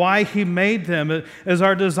 and why He made them? Is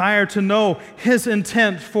our desire to know His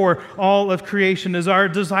intent for all of creation? Is our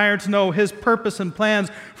desire to know His purpose and plans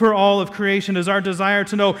for all of creation? Is our desire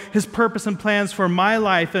to know His purpose and plans for my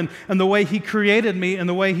life, and the way He created me and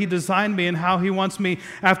the way He designed me and how He wants me,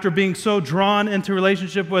 after being so drawn into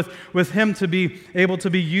relationship with Him, to be able to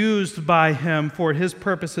be used by Him for His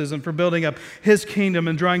purposes and for building up His kingdom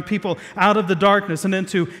and drawing people out of the darkness and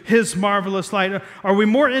into His marvelous light? Are we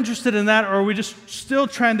more interested in that, or are we just still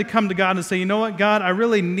trying to come to God and say, you know what, God, I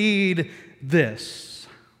really need this?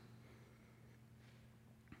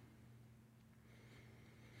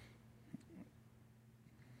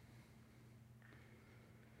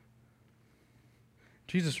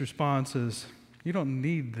 Jesus' response is, you don't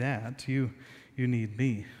need that. You need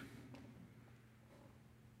me.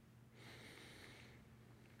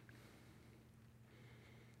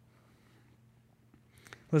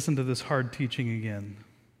 Listen to this hard teaching again.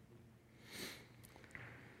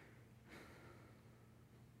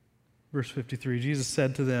 Verse 53, Jesus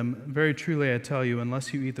said to them, very truly I tell you,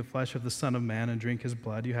 unless you eat the flesh of the Son of Man and drink His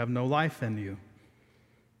blood, you have no life in you.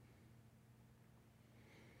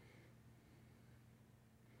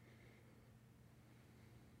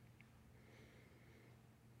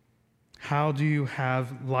 How do you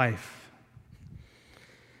have life?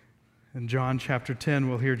 In John chapter 10,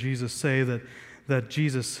 we'll hear Jesus say that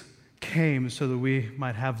Jesus came so that we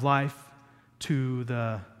might have life to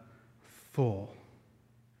the full.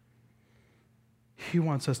 He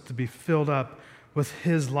wants us to be filled up with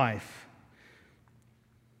His life.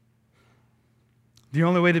 The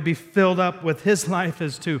only way to be filled up with His life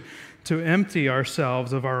is to empty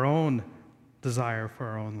ourselves of our own desire for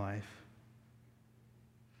our own life.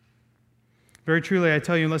 Very truly, I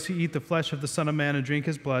tell you, unless you eat the flesh of the Son of Man and drink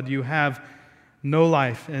His blood, you have no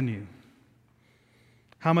life in you.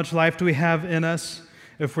 How much life do we have in us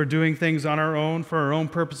if we're doing things on our own, for our own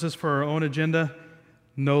purposes, for our own agenda?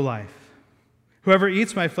 No life. Whoever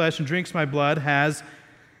eats my flesh and drinks my blood has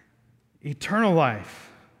eternal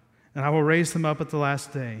life, and I will raise them up at the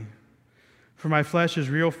last day. For my flesh is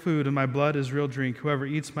real food, and my blood is real drink. Whoever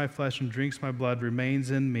eats my flesh and drinks my blood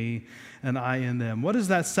remains in me, and I in them. What does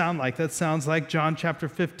that sound like? That sounds like John chapter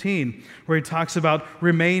 15, where He talks about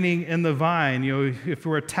remaining in the vine. You know, if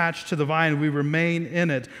we're attached to the vine, we remain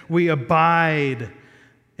in it. We abide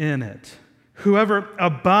in it. Whoever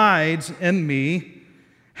abides in me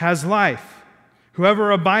has life.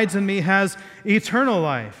 Whoever abides in me has eternal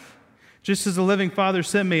life. Just as the living Father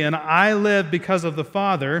sent me, and I live because of the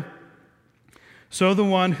Father, so the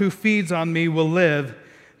one who feeds on me will live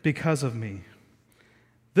because of me.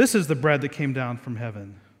 This is the bread that came down from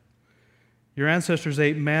heaven. Your ancestors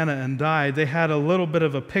ate manna and died. They had a little bit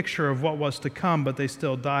of a picture of what was to come, but they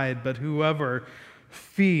still died. But whoever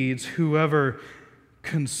feeds, whoever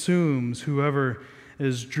consumes, whoever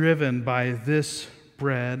is driven by this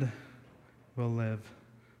bread will live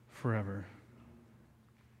forever.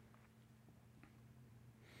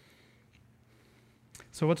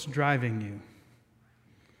 So what's driving you?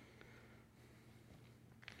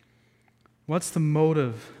 What's the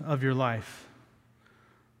motive of your life?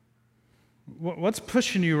 What's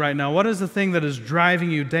pushing you right now? What is the thing that is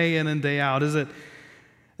driving you day in and day out? Is it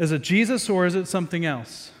Jesus or is it something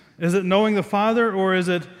else? Is it knowing the Father or is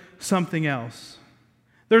it something else?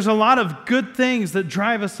 There's a lot of good things that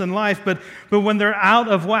drive us in life, but when they're out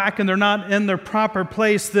of whack and they're not in their proper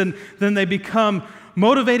place, then they become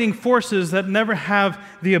motivating forces that never have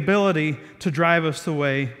the ability to drive us the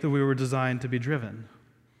way that we were designed to be driven.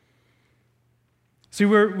 See,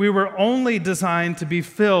 we were only designed to be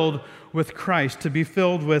filled with Christ, to be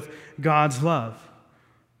filled with God's love.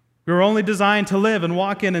 We were only designed to live and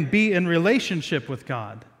walk in and be in relationship with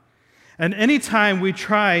God. And anytime we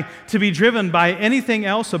try to be driven by anything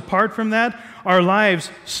else apart from that, our lives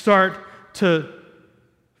start to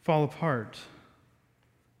fall apart.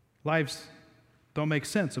 Lives don't make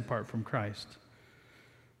sense apart from Christ.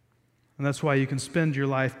 And that's why you can spend your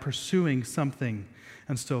life pursuing something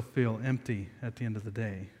and still feel empty at the end of the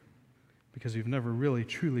day, because you've never really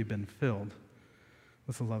truly been filled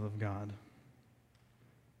with the love of God.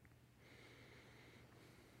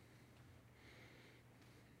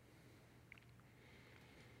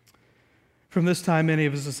 From this time, many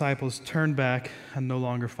of his disciples turned back and no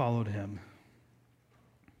longer followed him.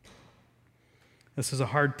 This is a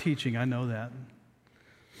hard teaching, I know that.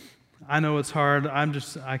 I know it's hard.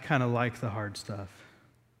 I kind of like the hard stuff.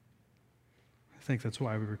 I think that's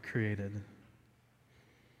why we were created.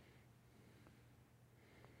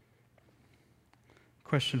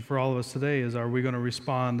 Question for all of us today is, are we going to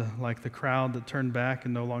respond like the crowd that turned back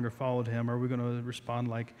and no longer followed him? Or are we going to respond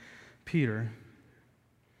like Peter,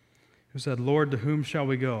 who said, Lord, to whom shall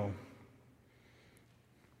we go?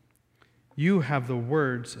 You have the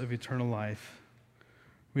words of eternal life.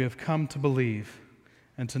 We have come to believe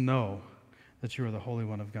and to know that you are the Holy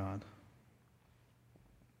One of God.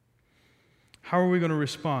 How are we going to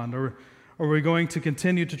respond? Or are we going to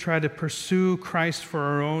continue to try to pursue Christ for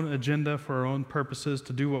our own agenda, for our own purposes,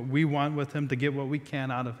 to do what we want with him, to get what we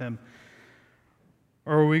can out of him?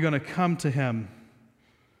 Or are we going to come to him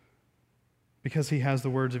because he has the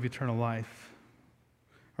words of eternal life?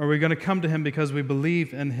 Are we going to come to him because we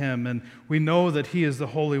believe in him and we know that he is the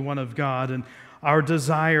Holy One of God, and our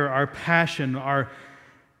desire, our passion, our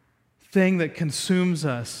thing that consumes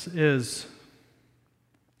us is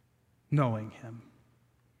knowing him?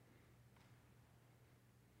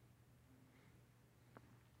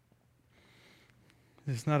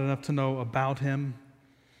 It's not enough to know about him.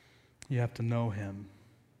 You have to know him.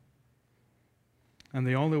 And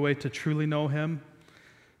the only way to truly know him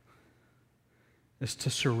is to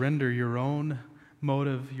surrender your own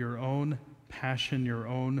motive, your own passion, your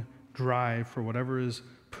own drive for whatever is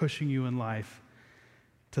pushing you in life,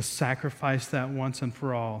 to sacrifice that once and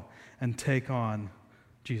for all and take on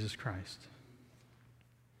Jesus Christ.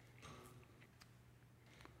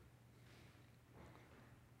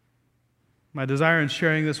 My desire in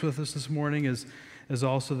sharing this with us this morning is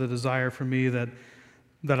also the desire for me that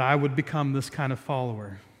I would become this kind of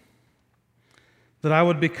follower. That I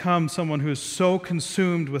would become someone who is so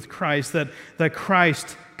consumed with Christ that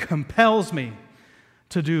Christ compels me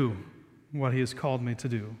to do what he has called me to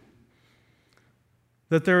do.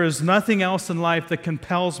 That there is nothing else in life that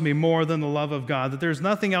compels me more than the love of God. That there's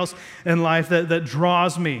nothing else in life that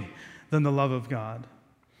draws me than the love of God.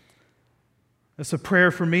 It's a prayer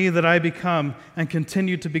for me that I become and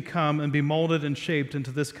continue to become and be molded and shaped into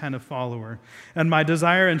this kind of follower. And my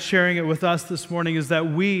desire in sharing it with us this morning is that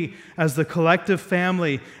we, as the collective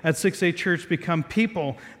family at 6A Church, become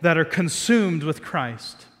people that are consumed with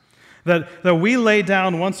Christ. That we lay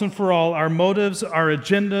down once and for all our motives, our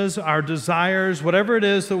agendas, our desires, whatever it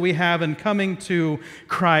is that we have in coming to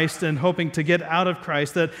Christ and hoping to get out of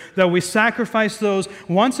Christ, that we sacrifice those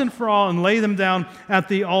once and for all and lay them down at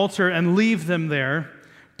the altar and leave them there.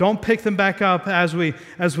 Don't pick them back up as we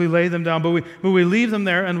lay them down, but we leave them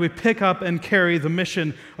there and we pick up and carry the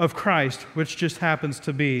mission of Christ, which just happens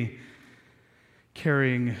to be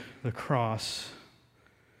carrying the cross,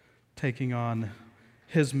 taking on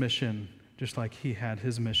his mission, just like he had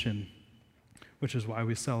his mission, which is why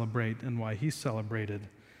we celebrate and why he celebrated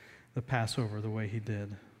the Passover the way he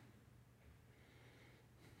did.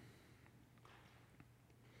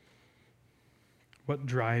 What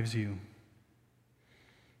drives you?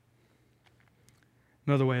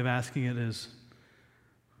 Another way of asking it is,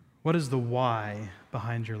 what is the why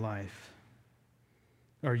behind your life?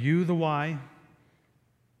 Are you the why?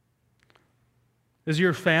 Is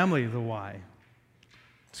your family the why?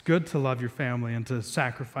 It's good to love your family and to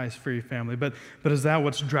sacrifice for your family, but is that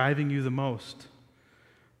what's driving you the most?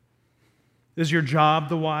 Is your job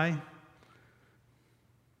the why?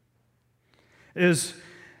 Is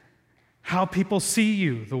how people see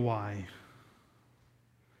you the why?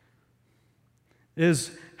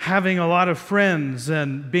 Is having a lot of friends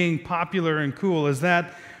and being popular and cool, is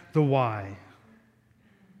that the why?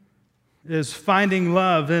 Is finding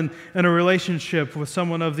love in a relationship with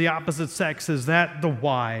someone of the opposite sex, is that the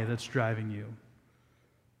why that's driving you?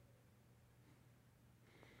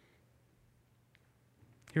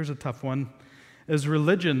 Here's a tough one. Is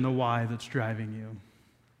religion the why that's driving you?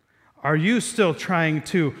 Are you still trying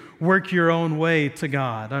to work your own way to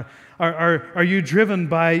God? Are you driven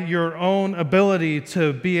by your own ability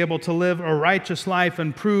to be able to live a righteous life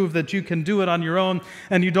and prove that you can do it on your own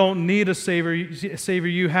and you don't need a Savior?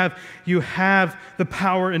 You have the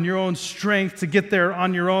power in your own strength to get there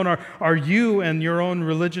on your own. Are you and your own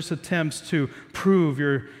religious attempts to prove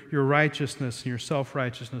your righteousness and your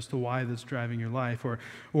self-righteousness the why that's driving your life?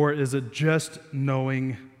 Or is it just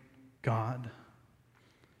knowing God?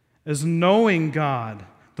 Is knowing God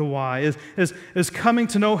the why? Is coming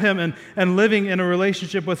to know Him and living in a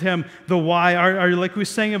relationship with Him the why? Are like we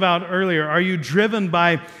sang about earlier, are you driven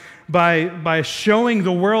by showing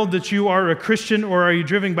the world that you are a Christian, or are you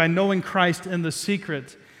driven by knowing Christ in the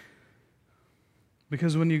secret?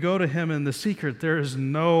 Because when you go to Him in the secret, there is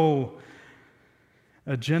no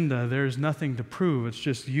agenda. There is nothing to prove. It's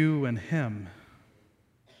just you and Him.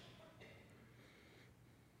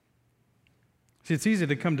 See, it's easy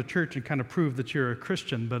to come to church and kind of prove that you're a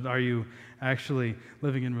Christian, but are you actually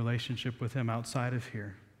living in relationship with Him outside of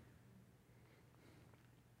here?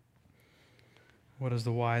 What is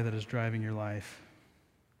the why that is driving your life?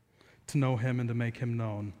 To know Him and to make Him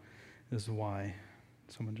known is the why.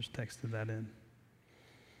 Someone just texted that in.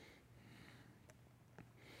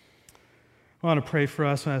 I want to pray for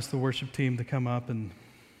us. I ask the worship team to come up and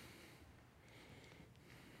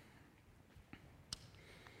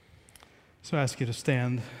so I ask you to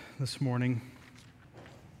stand this morning.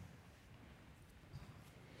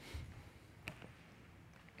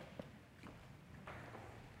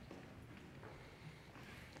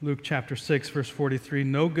 Luke chapter 6, verse 43,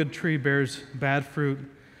 no good tree bears bad fruit,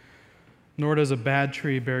 nor does a bad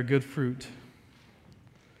tree bear good fruit.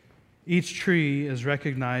 Each tree is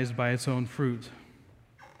recognized by its own fruit.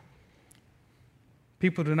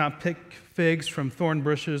 People do not pick figs from thorn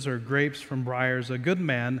bushes or grapes from briars. A good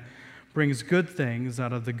man brings good things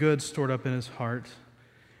out of the good stored up in his heart,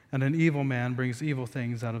 and an evil man brings evil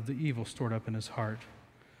things out of the evil stored up in his heart.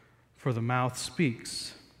 For the mouth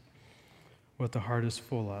speaks what the heart is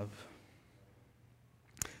full of.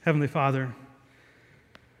 Heavenly Father,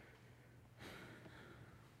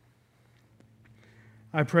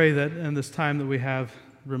 I pray that in this time that we have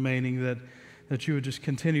remaining, that you would just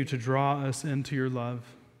continue to draw us into your love.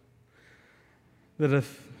 That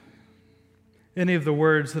if any of the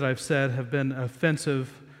words that I've said have been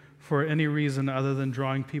offensive for any reason other than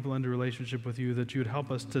drawing people into relationship with you, that you would help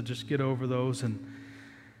us to just get over those and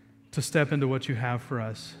to step into what you have for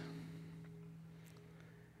us.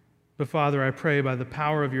 But Father, I pray by the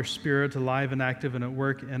power of your Spirit, alive and active and at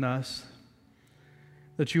work in us,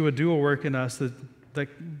 that you would do a work in us that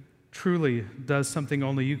truly does something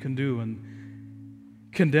only you can do, and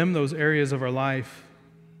condemn those areas of our life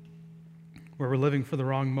where we're living for the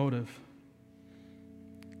wrong motive.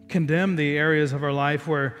 Condemn the areas of our life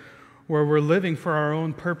where we're living for our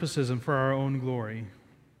own purposes and for our own glory.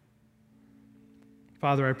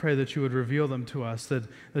 Father, I pray that you would reveal them to us,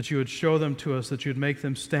 that you would show them to us, that you would make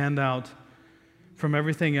them stand out from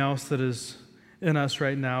everything else that is in us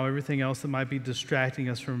right now, everything else that might be distracting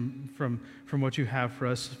us from what you have for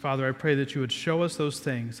us. Father, I pray that you would show us those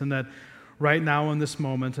things, and that right now in this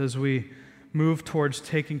moment, as we move towards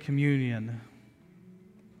taking communion,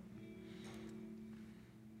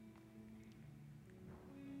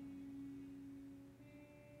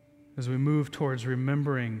 as we move towards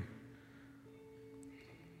remembering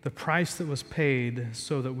the price that was paid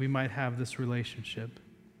so that we might have this relationship,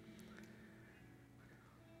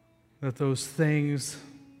 that those things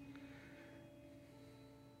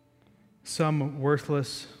some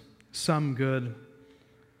worthless, some good,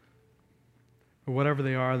 or whatever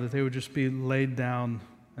they are, that they would just be laid down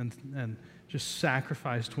and just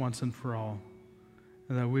sacrificed once and for all.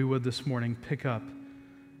 And that we would this morning pick up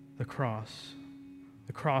the cross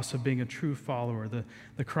of being a true follower,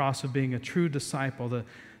 the cross of being a true disciple,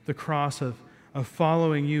 the cross of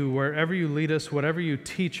following you wherever you lead us, whatever you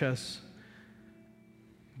teach us,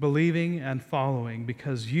 believing and following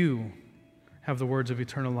because you have the words of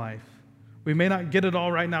eternal life. We may not get it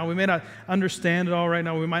all right now. We may not understand it all right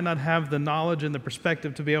now. We might not have the knowledge and the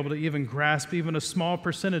perspective to be able to even grasp even a small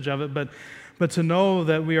percentage of it, but to know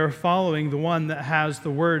that we are following the one that has the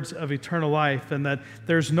words of eternal life and that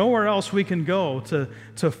there's nowhere else we can go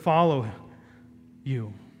to follow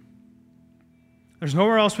you. There's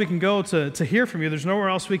nowhere else we can go to hear from you. There's nowhere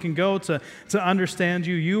else we can go to understand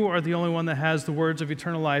you. You are the only one that has the words of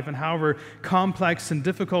eternal life. And however complex and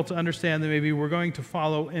difficult to understand they may be, we're going to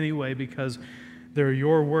follow anyway because they're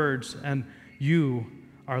your words and you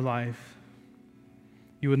are life.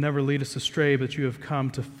 You would never lead us astray, but you have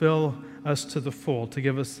come to fill us to the full, to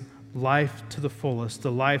give us life to the fullest,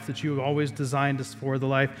 the life that you have always designed us for, the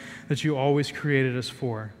life that you always created us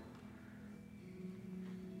for.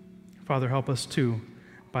 Father, help us to,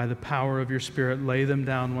 by the power of your Spirit, lay them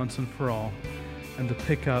down once and for all and to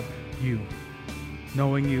pick up you,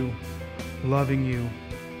 knowing you, loving you,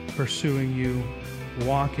 pursuing you,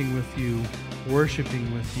 walking with you,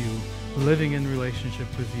 worshiping with you, living in relationship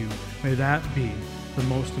with you. May that be the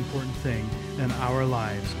most important thing in our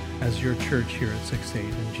lives as your church here at 6-8.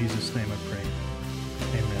 In Jesus' name I pray.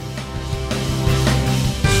 Amen.